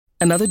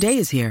Another day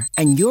is here,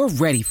 and you're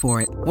ready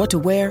for it. What to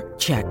wear?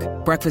 Check.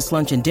 Breakfast,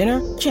 lunch, and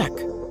dinner? Check.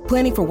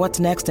 Planning for what's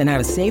next and how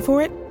to save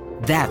for it?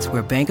 That's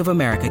where Bank of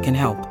America can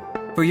help.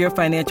 For your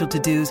financial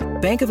to-dos,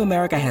 Bank of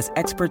America has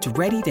experts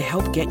ready to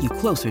help get you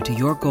closer to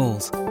your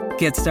goals.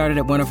 Get started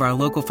at one of our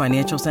local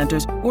financial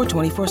centers or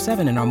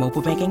 24/7 in our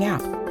mobile banking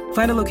app.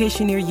 Find a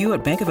location near you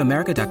at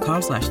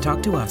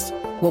bankofamerica.com/talktous.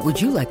 What would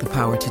you like the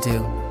power to do?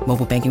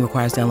 Mobile banking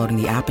requires downloading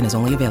the app and is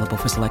only available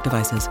for select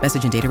devices.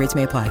 Message and data rates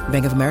may apply.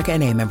 Bank of America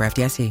N.A., member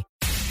FDIC.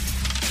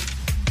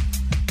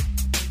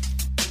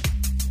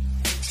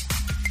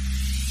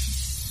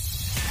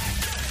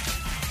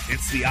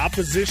 It's the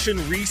Opposition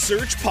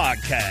Research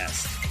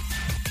Podcast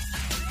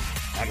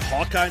on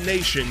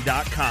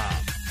HawkeyeNation.com.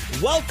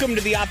 Welcome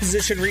to the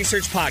Opposition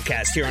Research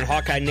Podcast here on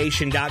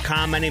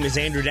HawkeyeNation.com. My name is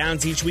Andrew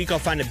Downs. Each week I'll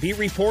find a beat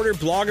reporter,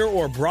 blogger,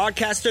 or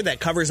broadcaster that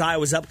covers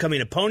Iowa's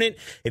upcoming opponent.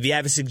 If you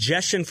have a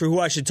suggestion for who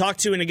I should talk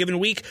to in a given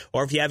week,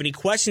 or if you have any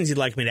questions you'd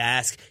like me to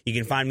ask, you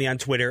can find me on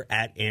Twitter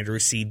at Andrew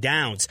C.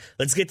 Downs.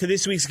 Let's get to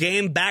this week's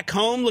game. Back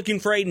home, looking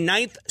for a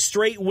 9th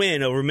straight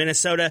win over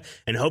Minnesota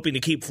and hoping to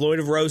keep Floyd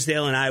of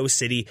Rosedale in Iowa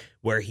City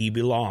where he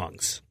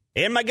belongs.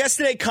 And my guest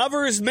today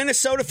covers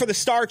Minnesota for the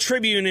Star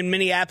Tribune in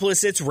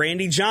Minneapolis. It's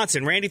Randy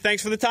Johnson. Randy,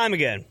 thanks for the time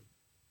again.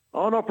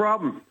 Oh, no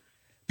problem.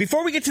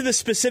 Before we get to the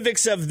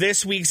specifics of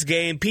this week's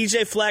game,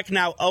 P.J. Fleck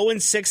now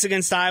 0-6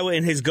 against Iowa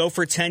in his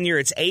Gopher tenure.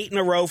 It's 8 in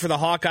a row for the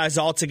Hawkeyes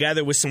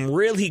altogether with some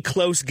really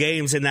close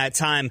games in that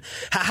time.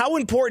 How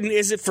important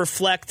is it for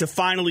Fleck to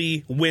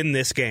finally win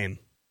this game?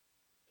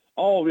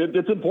 Oh,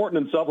 it's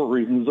important in several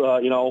reasons.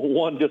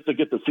 One, just to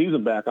get the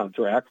season back on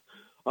track.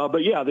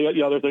 But yeah,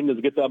 the other thing is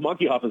to get that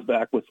monkey off his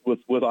back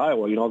with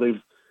Iowa. You know,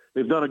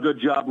 they've done a good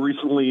job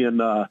recently in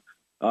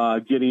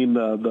getting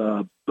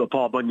the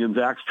Paul Bunyan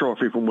Zax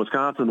Trophy from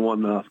Wisconsin,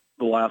 won the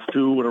last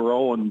 2 in a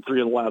row and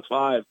 3 of the last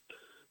 5.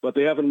 But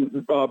they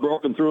haven't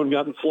broken through and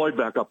gotten Floyd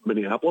back up in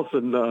Minneapolis,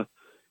 and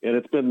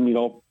it's been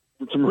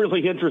some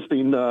really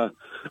interesting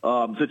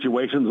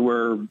situations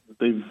where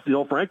they've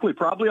frankly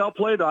probably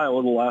outplayed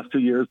Iowa the last 2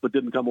 years, but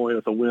didn't come away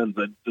with a win.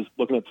 But just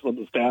looking at some of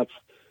the stats.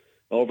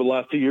 Over the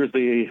last 2 years,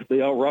 they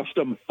outrushed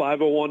them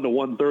 501 to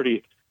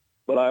 130,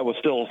 but Iowa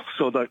still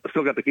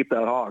got to keep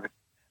that hog.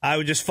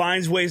 Iowa just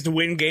finds ways to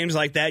win games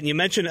like that. And you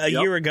mentioned a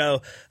year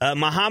ago,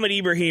 Mohamed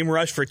Ibrahim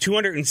rushed for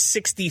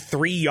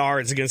 263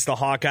 yards against the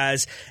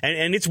Hawkeyes,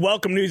 and it's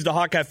welcome news to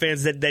Hawkeye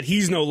fans that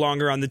he's no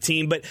longer on the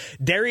team. But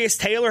Darius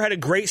Taylor had a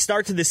great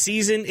start to the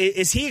season.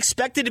 Is he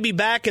expected to be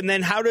back? And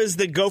then how does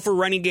the Gopher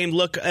running game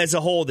look as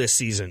a whole this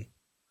season?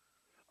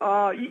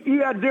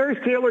 Yeah,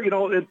 Darius Taylor,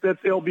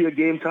 it'll be a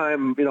game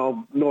time,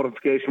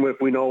 notification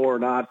if we know or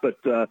not. But,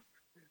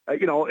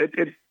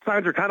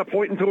 signs are kind of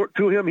pointing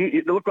to him.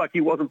 It looked like he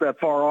wasn't that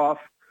far off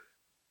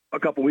a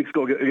couple weeks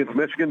ago against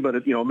Michigan, but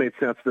it, made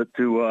sense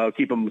to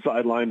keep him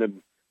sidelined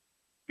and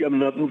give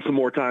him some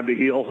more time to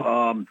heal.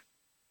 So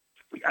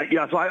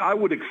I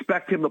would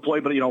expect him to play,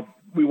 but,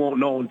 we won't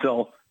know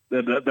until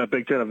that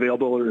Big Ten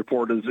availability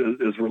report is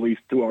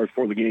released 2 hours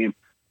before the game.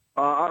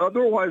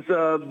 Otherwise,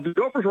 the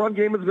Gophers' run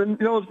game has been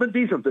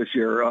decent this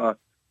year.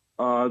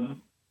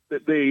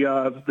 They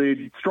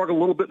struggled a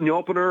little bit in the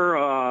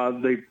opener.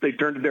 They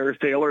turned to Darius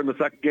Taylor in the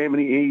second game,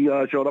 and he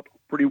showed up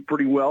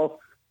pretty well.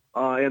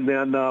 And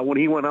then when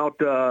he went out,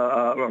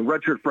 a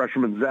redshirt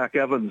freshman Zach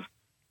Evans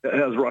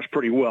has rushed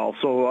pretty well.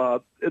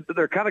 So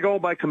they're kind of going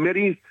by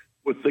committee.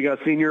 They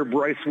got senior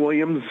Bryce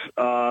Williams,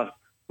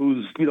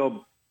 who's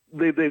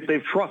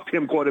they've trusted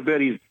him quite a bit.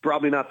 He's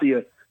probably not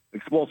the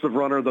explosive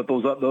runner that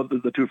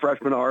the 2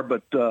 freshmen are,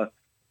 but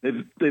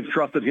they've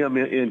trusted him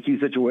in key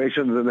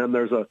situations. And then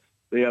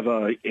they have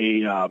a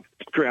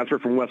transfer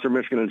from Western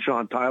Michigan and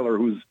Sean Tyler,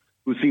 who's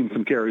seen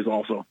some carries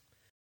also.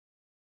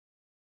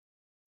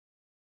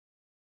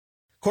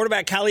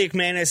 Quarterback Kali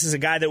Akmanis is a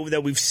guy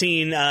that we've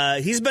seen.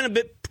 He's been a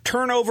bit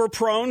turnover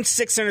prone,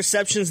 6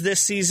 interceptions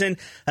this season.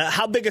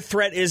 How big a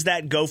threat is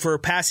that Gopher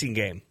passing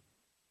game?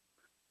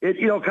 It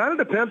kind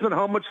of depends on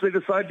how much they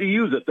decide to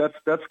use it.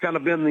 That's kind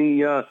of been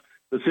the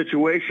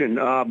situation.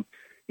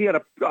 He had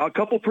a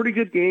couple pretty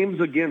good games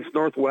against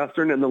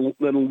Northwestern and then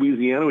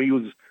Louisiana. He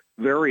was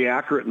very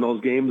accurate in those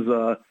games,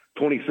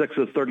 26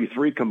 of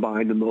 33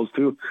 combined in those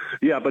two.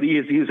 Yeah, but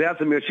he's had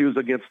some issues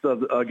against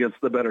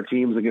the better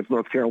teams, against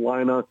North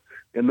Carolina,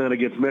 and then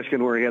against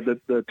Michigan, where he had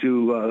the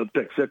 2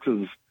 pick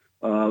sixes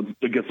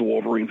against the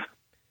Wolverines.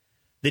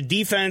 The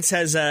defense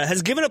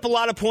has given up a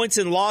lot of points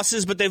in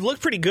losses, but they've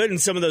looked pretty good in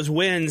some of those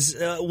wins.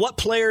 What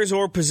players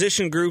or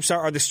position groups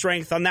are the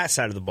strength on that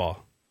side of the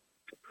ball?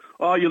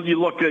 You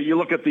look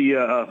at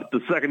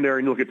the secondary,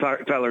 and you look at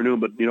Tyler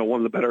Newman, but one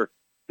of the better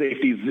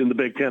safeties in the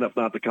Big Ten, if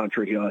not the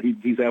country.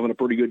 He's having a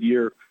pretty good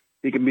year.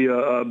 He can be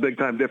a big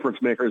time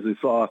difference maker, as we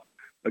saw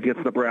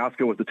against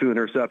Nebraska with the 2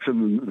 interceptions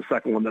and the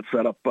second one that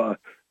set up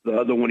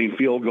the winning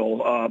field goal.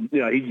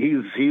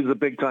 He's a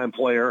big time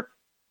player.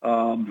 They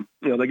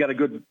got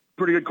a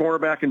pretty good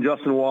quarterback in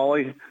Justin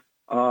Wally.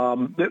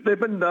 They've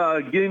been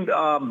getting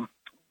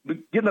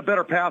a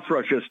better pass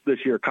rush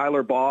this year.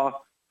 Kyler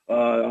Baugh,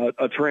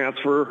 a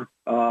transfer.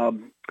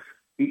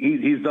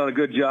 he's done a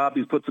good job.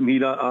 He's put some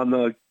heat on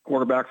the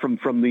quarterback from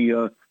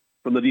the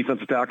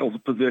defensive tackle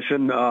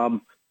position.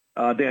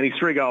 Danny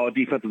Strigow, a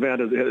defensive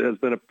end, has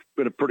been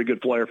a pretty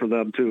good player for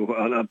them too,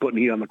 on putting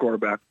heat on the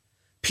quarterback.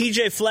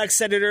 PJ Fleck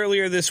said it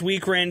earlier this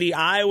week, Randy.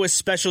 Iowa's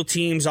special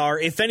teams are,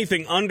 if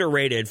anything,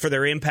 underrated for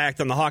their impact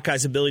on the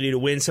Hawkeyes' ability to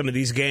win some of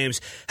these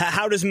games.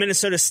 How does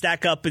Minnesota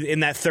stack up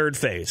in that third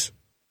phase?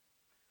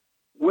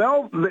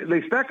 Well,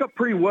 they stack up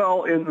pretty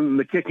well in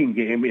the kicking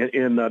game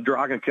in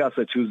Dragan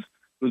Kesic,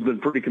 who's been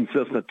pretty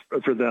consistent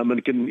for them,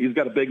 and he's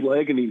got a big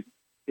leg, and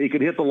he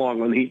can hit the long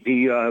one.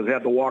 He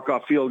had the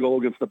walk-off field goal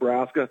against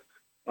Nebraska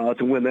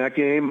to win that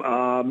game.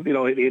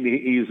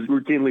 He's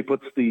routinely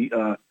puts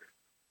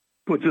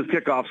his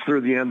kickoffs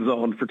through the end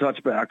zone for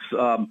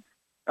touchbacks.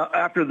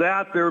 After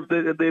that,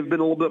 they've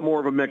been a little bit more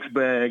of a mixed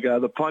bag.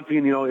 The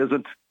punting,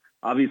 isn't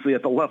obviously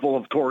at the level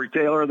of Tory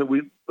Taylor. That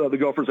the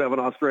Gophers have an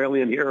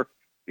Australian here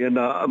in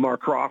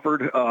Mark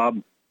Crawford. It's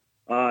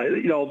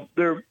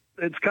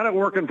kind of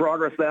work in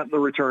progress, that in the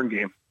return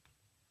game.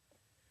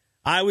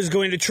 I was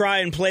going to try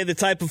and play the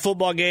type of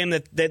football game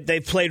that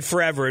they've played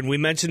forever, and we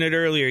mentioned it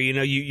earlier.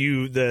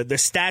 The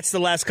stats the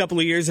last couple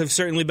of years have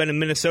certainly been in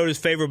Minnesota's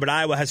favor, but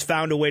Iowa has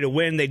found a way to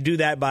win. They do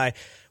that by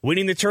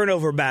winning the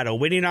turnover battle,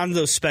 winning on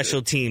those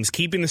special teams,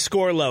 keeping the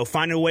score low,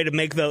 finding a way to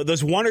make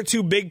those one or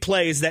two big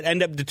plays that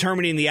end up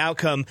determining the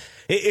outcome.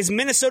 Is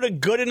Minnesota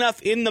good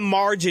enough in the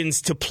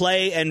margins to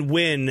play and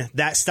win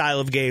that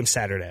style of game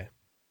Saturday?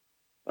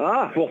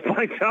 We'll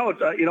find out.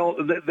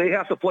 They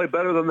have to play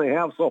better than they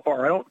have so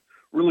far. I don't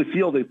really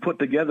feel they put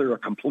together a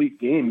complete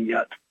game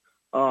yet.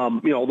 The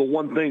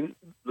one thing,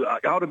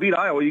 how to beat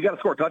Iowa, you got to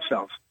score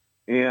touchdowns.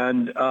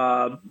 And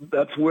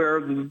that's where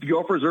the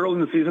Gophers early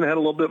in the season had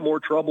a little bit more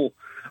trouble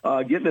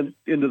getting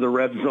into the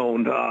red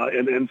zone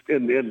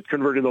and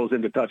converting those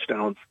into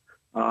touchdowns.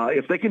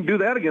 If they can do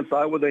that against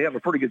Iowa, they have a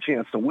pretty good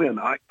chance to win.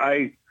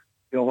 I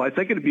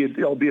think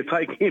it'll be a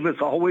tight game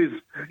as always.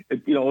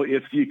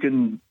 If you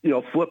can,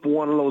 flip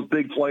one of those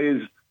big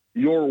plays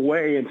your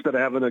way instead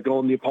of having it go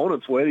in the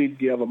opponent's way,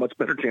 you have a much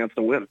better chance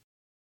to win.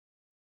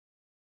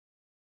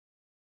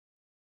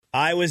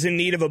 Iowa's in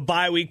need of a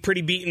bye week,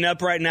 pretty beaten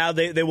up right now.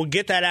 They will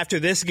get that after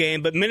this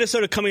game, but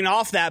Minnesota coming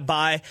off that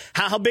bye,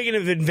 how big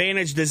of an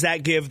advantage does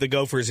that give the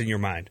Gophers in your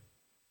mind?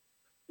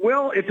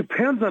 Well, it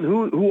depends on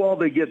who all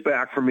they get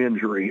back from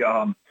injury.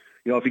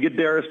 If you get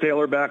Darius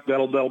Taylor back,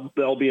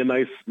 that'll be a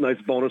nice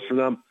bonus for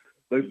them.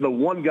 The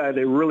one guy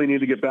they really need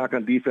to get back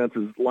on defense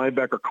is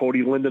linebacker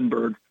Cody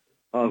Lindenberg,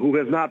 who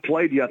has not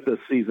played yet this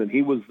season.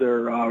 He was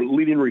their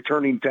leading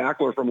returning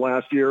tackler from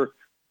last year.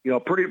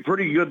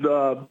 Pretty good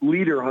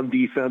leader on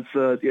defense,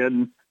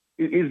 and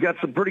he's got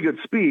some pretty good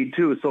speed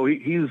too. So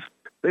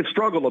they've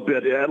struggled a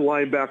bit at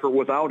linebacker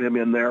without him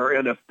in there,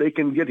 and if they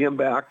can get him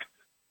back,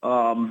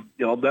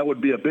 that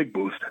would be a big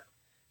boost.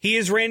 He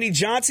is Randy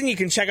Johnson. You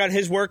can check out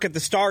his work at the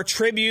Star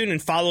Tribune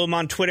and follow him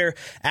on Twitter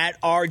at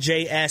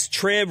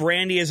RJSTrib.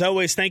 Randy, as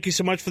always, thank you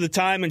so much for the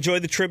time. Enjoy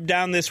the trip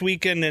down this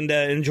weekend and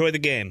enjoy the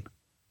game.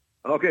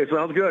 Okay,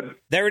 sounds good.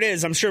 There it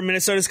is. I'm sure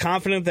Minnesota's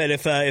confident that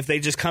if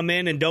they just come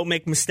in and don't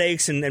make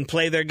mistakes and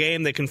play their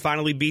game, they can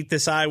finally beat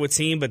this Iowa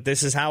team. But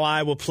this is how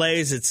Iowa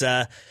plays.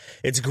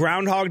 It's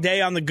Groundhog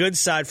Day on the good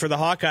side for the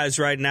Hawkeyes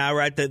right now,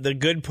 right? The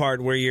good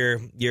part where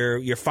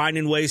you're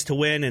finding ways to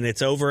win, and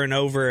it's over and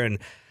over. And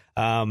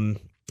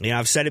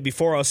I've said it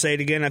before. I'll say it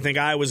again. I think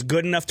Iowa's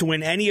good enough to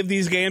win any of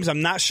these games.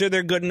 I'm not sure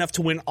they're good enough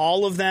to win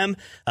all of them.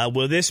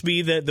 Will this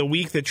be the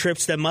week that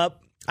trips them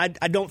up? I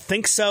don't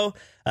think so.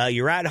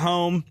 You're at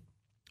home.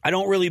 I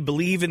don't really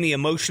believe in the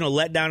emotional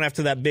letdown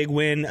after that big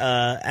win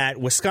at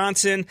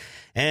Wisconsin.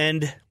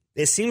 And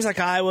it seems like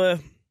Iowa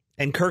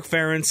and Kirk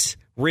Ferentz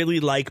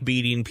really like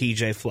beating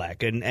PJ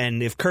Fleck.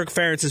 And if Kirk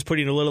Ferentz is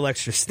putting a little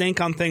extra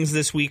stink on things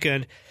this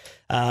weekend,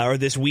 or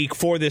this week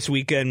for this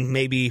weekend,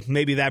 maybe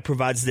that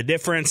provides the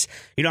difference.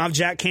 You don't have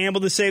Jack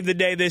Campbell to save the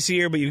day this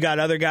year, but you've got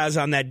other guys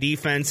on that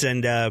defense,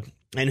 and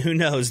who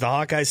knows? The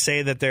Hawkeyes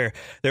say that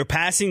their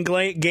passing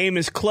game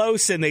is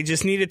close, and they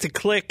just need it to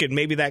click, and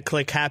maybe that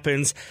click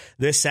happens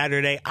this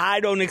Saturday. I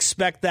don't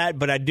expect that,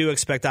 but I do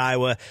expect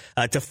Iowa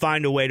to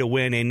find a way to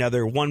win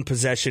another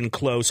one-possession,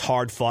 close,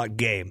 hard-fought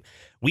game.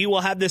 We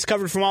will have this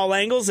covered from all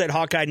angles at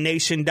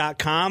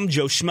HawkeyeNation.com.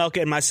 Joe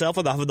Schmelka and myself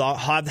will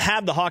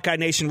have the Hawkeye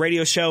Nation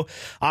radio show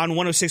on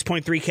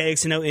 106.3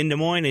 KXNO in Des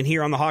Moines and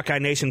here on the Hawkeye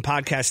Nation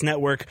Podcast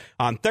Network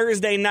on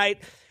Thursday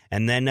night.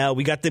 And then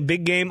we got the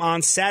big game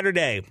on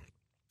Saturday.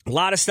 A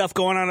lot of stuff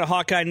going on at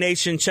Hawkeye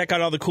Nation. Check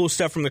out all the cool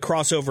stuff from the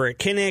crossover at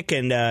Kinnick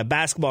and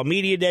Basketball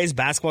Media Days.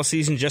 Basketball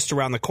season just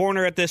around the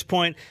corner at this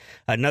point.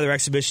 Another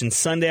exhibition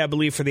Sunday, I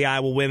believe, for the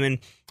Iowa women.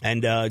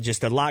 And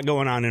just a lot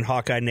going on in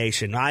Hawkeye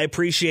Nation. I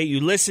appreciate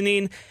you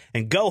listening,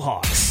 and go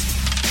Hawks.